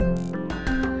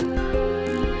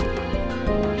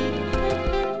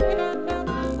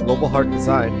Global Heart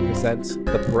Design presents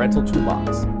the Parental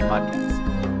Toolbox podcast.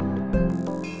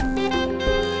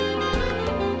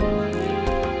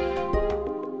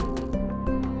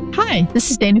 Hi, this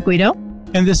is Dayna Guido.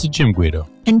 And this is Jim Guido.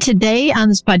 And today on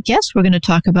this podcast, we're going to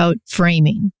talk about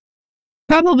framing.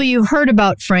 Probably you've heard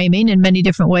about framing in many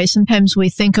different ways. Sometimes we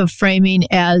think of framing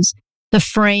as the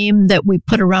frame that we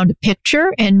put around a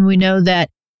picture. And we know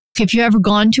that if you've ever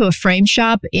gone to a frame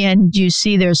shop and you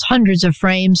see there's hundreds of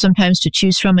frames sometimes to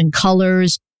choose from in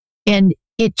colors, and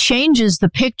it changes the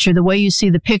picture, the way you see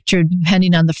the picture,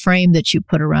 depending on the frame that you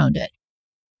put around it.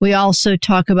 We also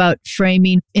talk about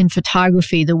framing in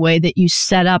photography, the way that you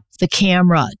set up the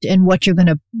camera and what you're going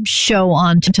to show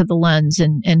onto the lens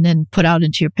and then put out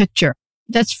into your picture.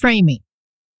 That's framing.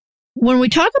 When we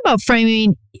talk about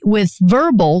framing with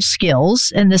verbal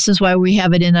skills, and this is why we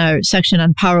have it in our section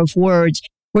on power of words,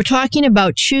 we're talking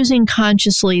about choosing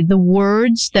consciously the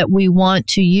words that we want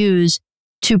to use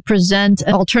to present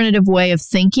an alternative way of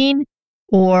thinking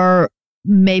or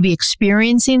maybe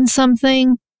experiencing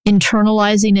something,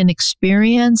 internalizing an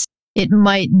experience. It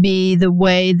might be the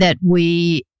way that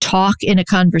we talk in a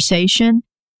conversation.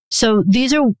 So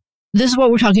this is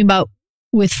what we're talking about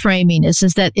with framing is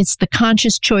that it's the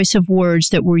conscious choice of words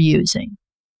that we're using.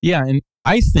 Yeah, and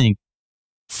I think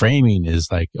framing is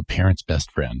like a parent's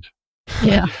best friend.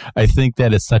 Yeah. I think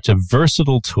that it's such a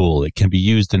versatile tool. It can be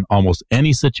used in almost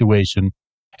any situation.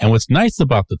 And what's nice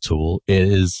about the tool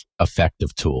is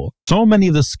effective tool. So many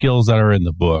of the skills that are in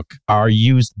the book are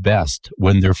used best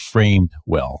when they're framed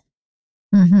well.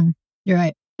 Mm-hmm. You're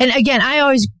right. And again, I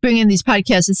always bring in these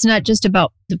podcasts. It's not just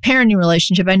about the parenting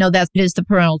relationship. I know that it is the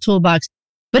parental toolbox,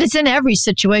 but it's in every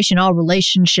situation, all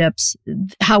relationships,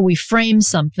 how we frame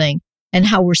something and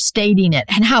how we're stating it,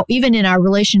 and how even in our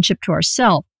relationship to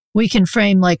ourselves, we can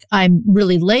frame like, I'm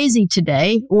really lazy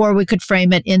today, or we could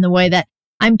frame it in the way that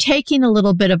I'm taking a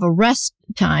little bit of a rest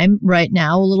time right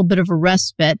now, a little bit of a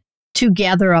respite to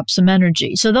gather up some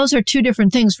energy. So those are two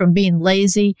different things from being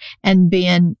lazy and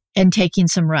taking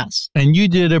some rest. And you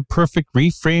did a perfect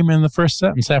reframe in the first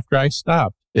sentence after I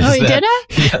stopped. Did I?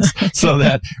 Yes. So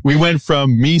that we went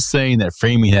from me saying that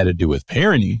framing had to do with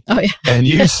parenting. Oh, yeah. And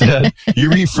you said, you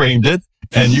reframed it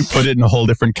and you put it in a whole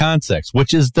different context,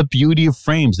 which is the beauty of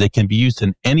frames. They can be used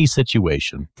in any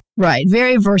situation. Right.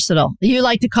 Very versatile. You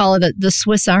like to call it the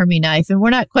Swiss Army knife. And we're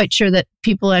not quite sure that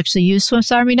people actually use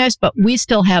Swiss Army knives, but we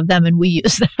still have them and we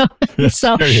use them.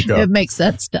 So it makes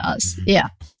sense to us. Yeah.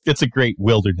 It's a great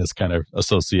wilderness kind of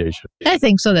association. I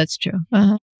think so. That's true.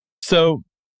 Uh-huh. So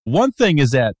one thing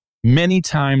is that many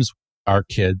times our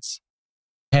kids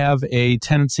have a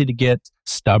tendency to get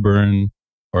stubborn,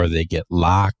 or they get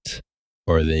locked,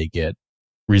 or they get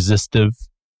resistive.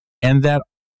 And that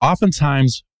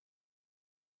oftentimes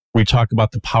we talk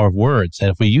about the power of words, that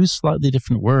if we use slightly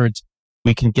different words,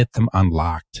 we can get them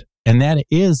unlocked. And that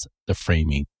is the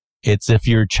framing. It's if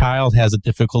your child has a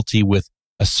difficulty with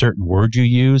a certain word you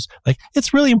use, like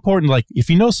it's really important. Like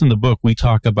if you notice in the book, we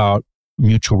talk about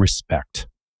mutual respect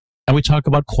and we talk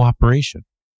about cooperation.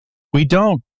 We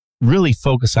don't really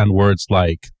focus on words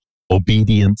like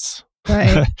obedience.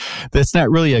 Right. That's not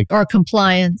really or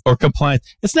compliance.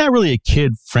 It's not really a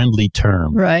kid-friendly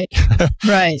term. Right.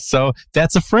 Right. So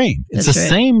that's a frame. It's the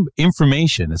same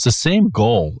information. It's the same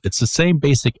goal. It's the same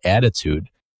basic attitude,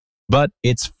 but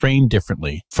it's framed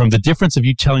differently. From the difference of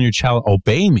you telling your child,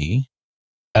 obey me,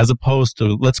 as opposed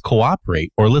to let's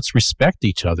cooperate or let's respect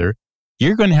each other,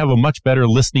 you're going to have a much better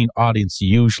listening audience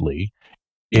usually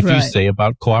if you say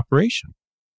about cooperation.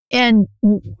 And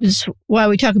this is why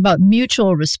we talk about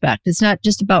mutual respect. It's not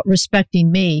just about respecting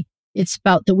me. It's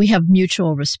about that we have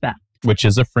mutual respect. Which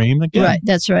is a frame again. Right.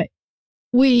 That's right.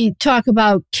 We talk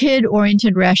about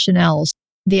kid-oriented rationales.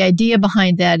 The idea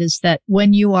behind that is that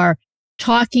when you are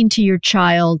talking to your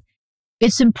child,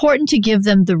 it's important to give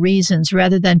them the reasons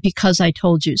rather than because I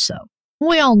told you so.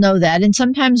 We all know that. And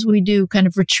sometimes we do kind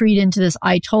of retreat into this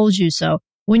I told you so.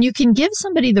 When you can give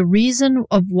somebody the reason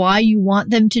of why you want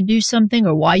them to do something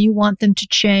or why you want them to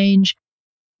change,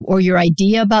 or your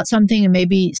idea about something and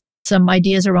maybe some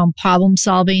ideas around problem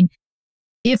solving,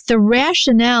 if the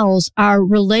rationales are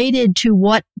related to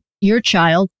what your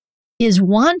child is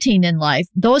wanting in life,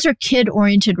 those are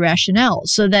kid-oriented rationales.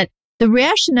 So that the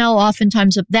rationale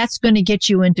oftentimes of that's going to get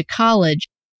you into college,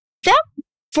 that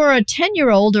for a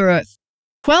 10-year-old or a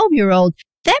 12-year-old,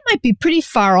 that might be pretty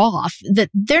far off,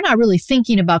 that they're not really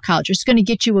thinking about college. It's going to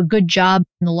get you a good job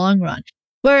in the long run.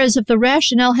 Whereas if the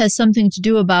rationale has something to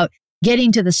do about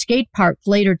getting to the skate park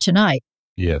later tonight,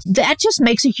 Yes. That just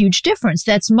makes a huge difference.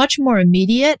 That's much more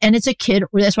immediate, and it's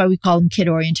that's why we call them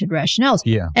kid-oriented rationales.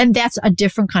 Yeah. And that's a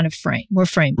different kind of frame. We're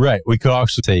framed. Right. We could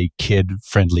also say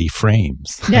kid-friendly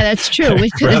frames. Yeah, that's true. We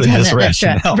could have Rather done than that. just That's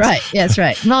right. rationales. Right. That's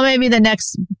right. Well, maybe the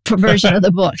next version of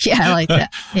the book. Yeah, I like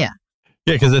that. Yeah.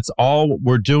 Yeah, because it's all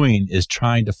we're doing is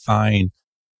trying to find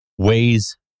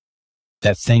ways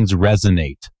that things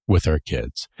resonate with our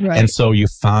kids. Right. And so you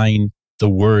find the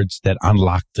words that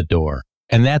unlock the door.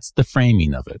 And that's the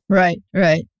framing of it. Right.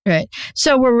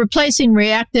 So we're replacing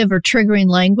reactive or triggering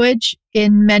language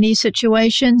in many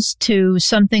situations to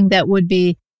something that would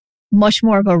be much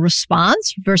more of a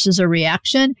response versus a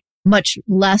reaction, much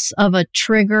less of a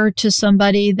trigger to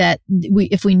somebody that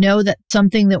if we know that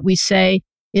something that we say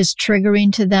is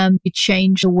triggering to them, we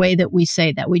change the way that we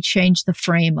say that. We change the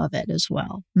frame of it as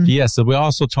well. Mm-hmm. Yes. So we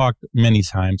also talked many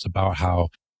times about how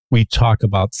we talk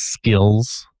about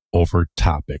skills over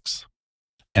topics,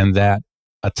 and that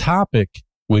a topic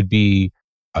would be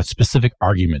a specific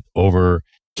argument over,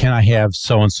 can I have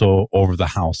so-and-so over the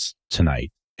house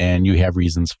tonight? And you have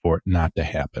reasons for it not to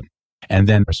happen. And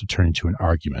then it's turn into an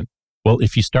argument. Well,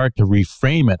 if you start to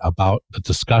reframe it about the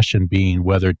discussion being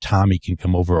whether Tommy can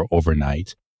come over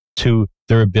overnight to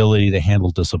their ability to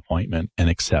handle disappointment and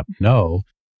accept no,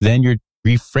 then you're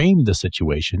reframed the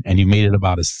situation and you made it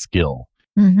about a skill.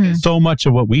 Mm-hmm. So much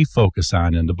of what we focus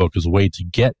on in the book is a way to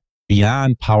get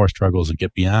beyond power struggles and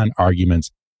get beyond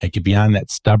arguments and get beyond that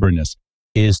stubbornness,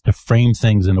 is to frame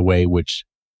things in a way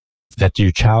that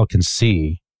your child can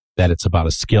see that it's about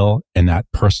a skill and not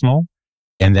personal,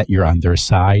 and that you're on their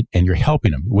side and you're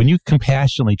helping them. When you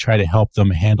compassionately try to help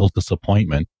them handle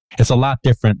disappointment, it's a lot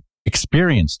different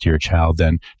experience to your child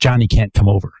than Johnny can't come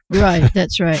over. Right.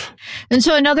 That's right. And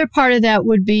so another part of that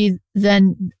would be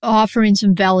then offering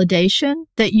some validation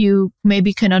that you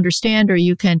maybe can understand, or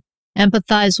you can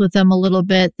empathize with them a little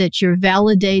bit, that you're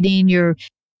validating, you're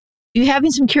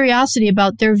having some curiosity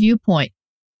about their viewpoint.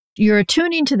 You're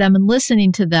attuning to them and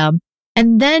listening to them.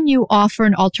 And then you offer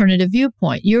an alternative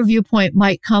viewpoint. Your viewpoint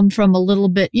might come from a little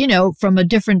bit, from a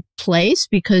different place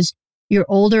because you're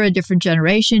older, a different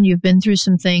generation. You've been through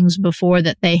some things before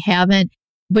that they haven't,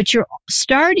 but you're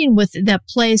starting with that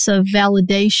place of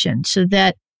validation so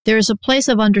that there's a place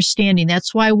of understanding.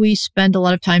 That's why we spend a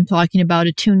lot of time talking about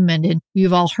attunement, and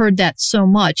you've all heard that so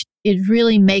much. It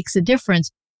really makes a difference.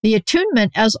 The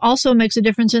attunement also makes a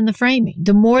difference in the framing.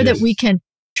 The more that we can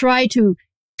try to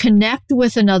connect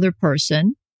with another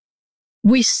person,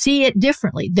 we see it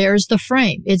differently. There's the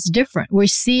frame. It's different. We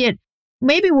see it.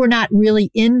 Maybe we're not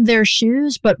really in their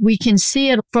shoes, but we can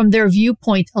see it from their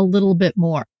viewpoint a little bit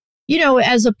more.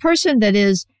 As a person that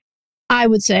is, I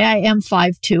would say I am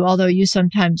 5'2", although you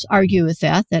sometimes argue with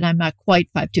that I'm not quite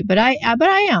 5'2", but I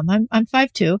am. I'm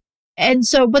 5'2". And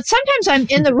so, but sometimes I'm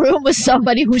in the room with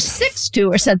somebody who's 6'2"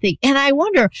 or something, and I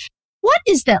wonder, what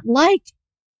is that like?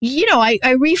 I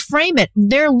reframe it.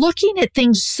 They're looking at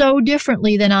things so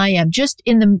differently than I am. Just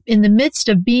in the midst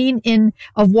of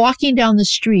walking down the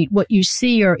street, what you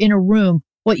see, or in a room,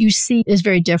 what you see is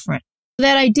very different.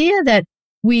 That idea that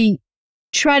we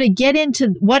try to get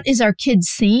into what is our kids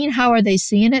seeing? How are they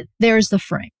seeing it? There's the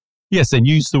frame. Yes. And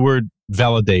you use the word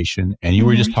validation, and you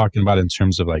were just talking about it in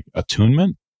terms of like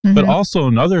attunement, but also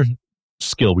another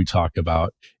skill we talk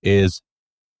about is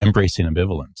embracing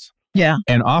ambivalence. Yeah.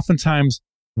 And oftentimes,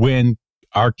 when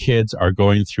our kids are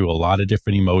going through a lot of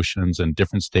different emotions and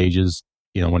different stages,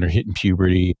 when they're hitting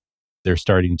puberty, they're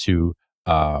starting to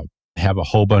have a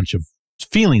whole bunch of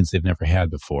feelings they've never had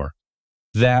before,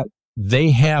 that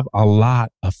they have a lot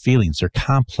of feelings. They're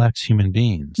complex human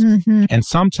beings. Mm-hmm. And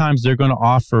sometimes they're going to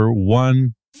offer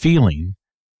one feeling,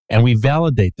 and we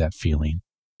validate that feeling.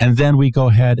 And then we go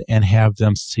ahead and have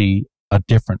them see a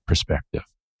different perspective.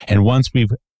 And once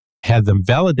we've had them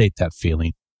validate that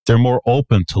feeling, they're more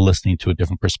open to listening to a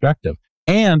different perspective.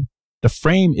 And the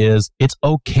frame is, it's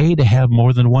okay to have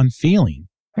more than one feeling.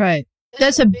 Right.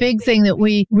 That's a big thing that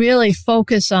we really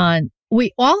focus on.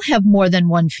 We all have more than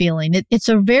one feeling. It's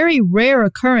a very rare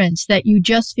occurrence that you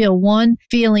just feel one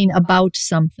feeling about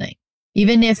something.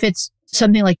 Even if it's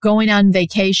something like going on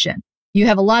vacation. You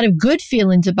have a lot of good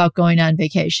feelings about going on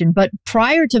vacation, but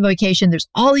prior to vacation, there's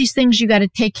all these things you got to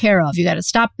take care of. You got to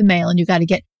stop the mail, and you got to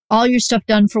get all your stuff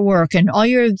done for work, and all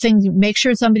your things, make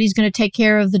sure somebody's going to take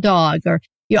care of the dog, or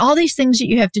all these things that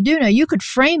you have to do. Now, you could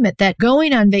frame it that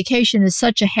going on vacation is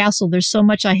such a hassle. There's so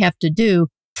much I have to do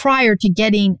prior to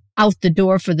getting out the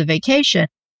door for the vacation.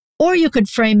 Or you could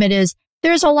frame it as,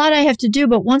 there's a lot I have to do,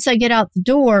 but once I get out the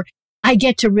door, I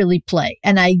get to really play,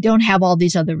 and I don't have all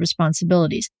these other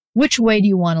responsibilities. Which way do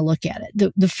you want to look at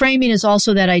it? The framing is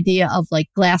also that idea of like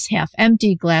glass half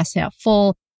empty, glass half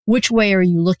full. which way are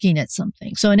you looking at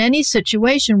something? So in any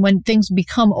situation, when things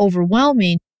become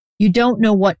overwhelming, you don't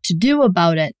know what to do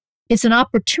about it. It's an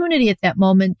opportunity at that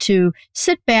moment to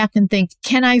sit back and think,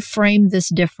 can I frame this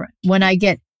different? When I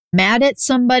get mad at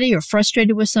somebody or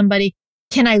frustrated with somebody,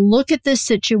 can I look at this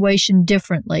situation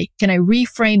differently? Can I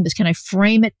reframe this? Can I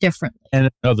frame it differently? And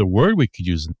another word we could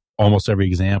use in almost every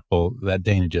example that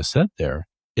Dayna just said there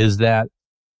is that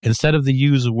instead of the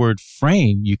use the word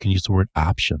frame, you can use the word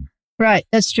option. Right.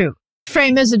 That's true.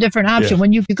 Frame is a different option. Yes.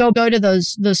 When you go to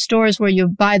those stores where you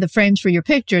buy the frames for your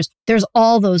pictures, there's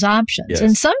all those options. Yes.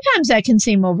 And sometimes that can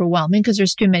seem overwhelming because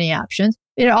there's too many options.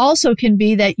 It also can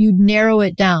be that you narrow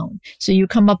it down. So you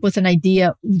come up with an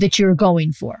idea that you're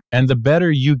going for. And the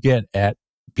better you get at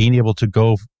being able to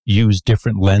go use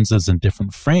different lenses and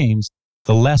different frames,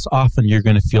 the less often you're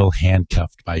going to feel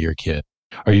handcuffed by your kid,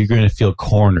 or you're going to feel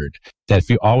cornered. That if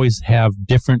you always have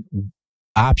different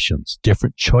options,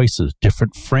 different choices,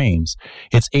 different frames,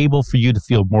 it's able for you to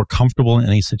feel more comfortable in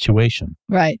any situation.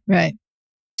 Right, right.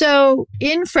 So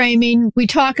in framing, we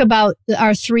talk about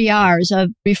our 3 R's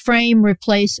of reframe,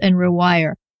 replace, and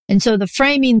rewire. And so the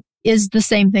framing is the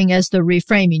same thing as the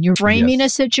reframing. You're framing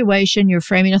Yes. a situation, you're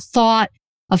framing a thought,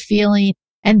 a feeling,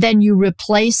 and then you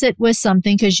replace it with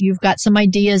something because you've got some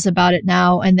ideas about it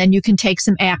now, and then you can take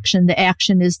some action. The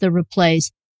action is the replace.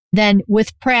 Then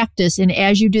with practice, and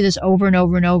as you do this over and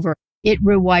over and over, it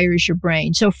rewires your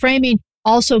brain. So framing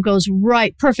also goes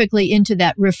right perfectly into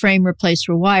that reframe, replace,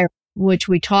 rewire, which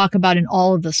we talk about in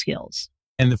all of the skills.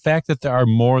 And the fact that there are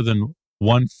more than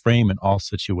one frame in all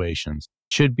situations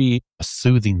should be a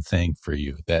soothing thing for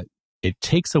you, that it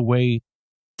takes away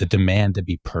the demand to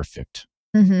be perfect.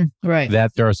 Mm-hmm. Right.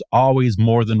 That there's always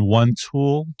more than one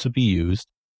tool to be used.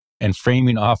 And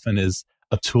framing often is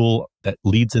a tool that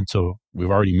leads into,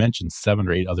 we've already mentioned 7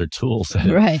 or 8 other tools that,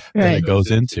 Right. that it goes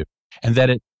into. And that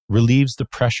it relieves the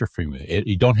pressure from you.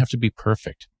 You don't have to be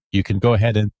perfect. You can go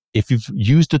ahead and, if you've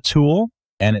used a tool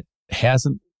and it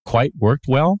hasn't quite worked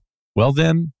well,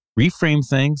 then reframe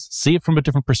things, see it from a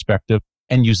different perspective,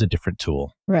 and use a different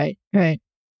tool. Right, right.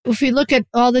 If you look at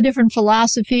all the different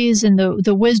philosophies and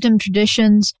the wisdom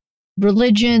traditions,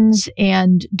 religions,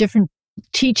 and different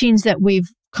teachings that we've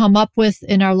come up with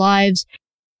in our lives,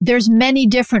 there's many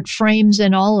different frames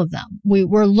in all of them.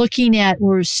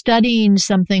 We're studying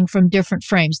something from different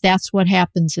frames. That's what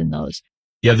happens in those.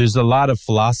 Yeah, there's a lot of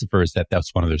philosophers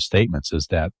that's one of their statements, is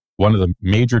that one of the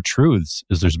major truths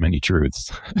is there's many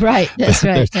truths. Right, that's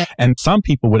right. And some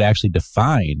people would actually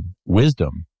define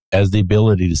wisdom as the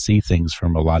ability to see things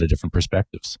from a lot of different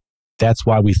perspectives. That's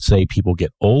why we say people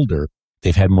get older,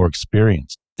 they've had more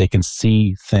experience. They can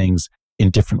see things in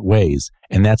different ways.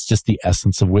 And that's just the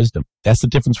essence of wisdom. That's the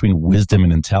difference between wisdom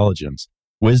and intelligence.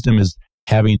 Wisdom is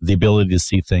having the ability to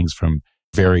see things from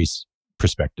various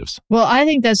perspectives. Well, I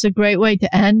think that's a great way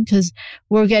to end because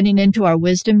we're getting into our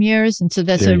wisdom years. And so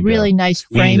that's a really nice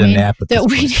framing that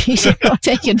we need to go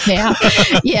take a nap.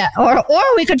 Yeah. Or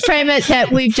we could frame it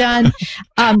that we've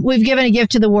given a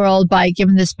gift to the world by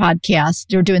giving this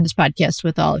podcast or doing this podcast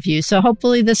with all of you. So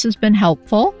hopefully this has been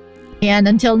helpful. And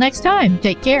until next time,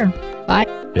 take care. Bye.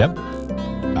 Yep.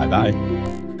 Bye-bye.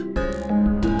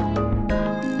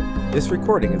 This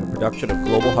recording is a production of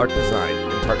Global Heart Design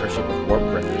in partnership with Warp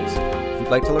Records. If you'd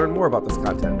like to learn more about this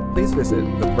content, please visit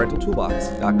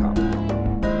theparentaltoolbox.com.